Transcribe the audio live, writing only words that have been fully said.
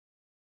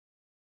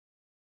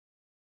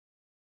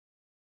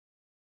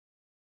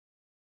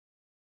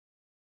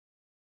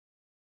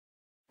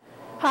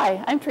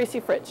Hi, I'm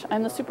Tracy Fritsch.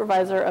 I'm the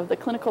supervisor of the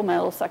Clinical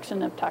Metals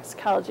section of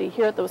Toxicology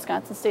here at the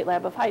Wisconsin State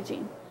Lab of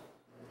Hygiene.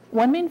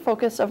 One main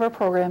focus of our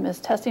program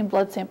is testing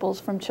blood samples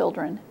from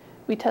children.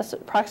 We test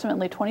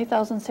approximately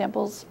 20,000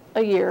 samples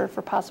a year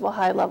for possible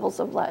high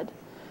levels of lead.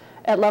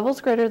 At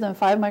levels greater than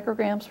 5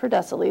 micrograms per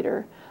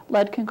deciliter,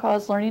 lead can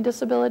cause learning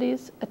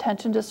disabilities,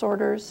 attention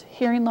disorders,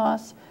 hearing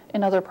loss,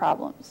 and other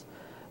problems.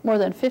 More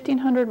than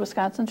 1,500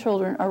 Wisconsin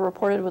children are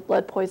reported with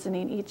lead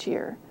poisoning each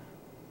year.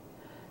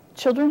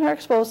 Children are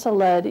exposed to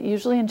lead,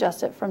 usually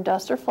ingested from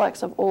dust or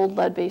flecks of old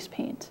lead-based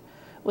paint.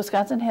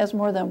 Wisconsin has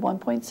more than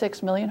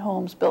 1.6 million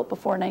homes built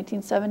before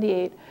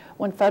 1978,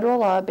 when federal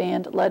law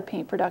banned lead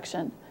paint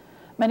production.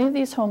 Many of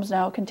these homes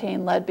now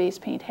contain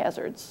lead-based paint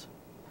hazards.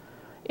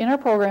 In our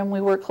program, we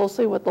work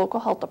closely with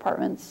local health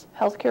departments,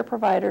 healthcare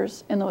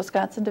providers, and the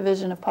Wisconsin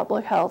Division of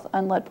Public Health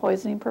on lead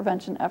poisoning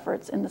prevention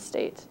efforts in the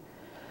state.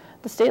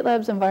 The State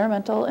Lab's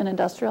Environmental and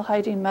Industrial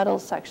Hygiene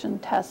Metals section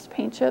tests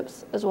paint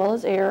chips, as well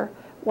as air,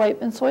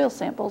 wipe, and soil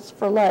samples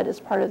for lead as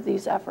part of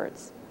these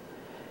efforts.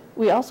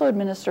 We also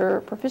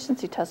administer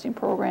proficiency testing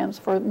programs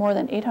for more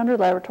than 800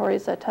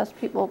 laboratories that test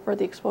people for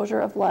the exposure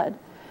of lead,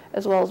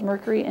 as well as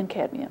mercury and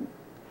cadmium.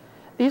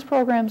 These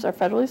programs are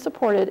federally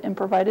supported and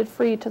provided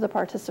free to the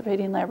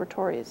participating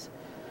laboratories.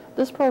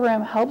 This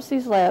program helps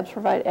these labs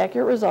provide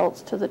accurate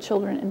results to the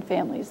children and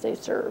families they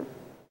serve.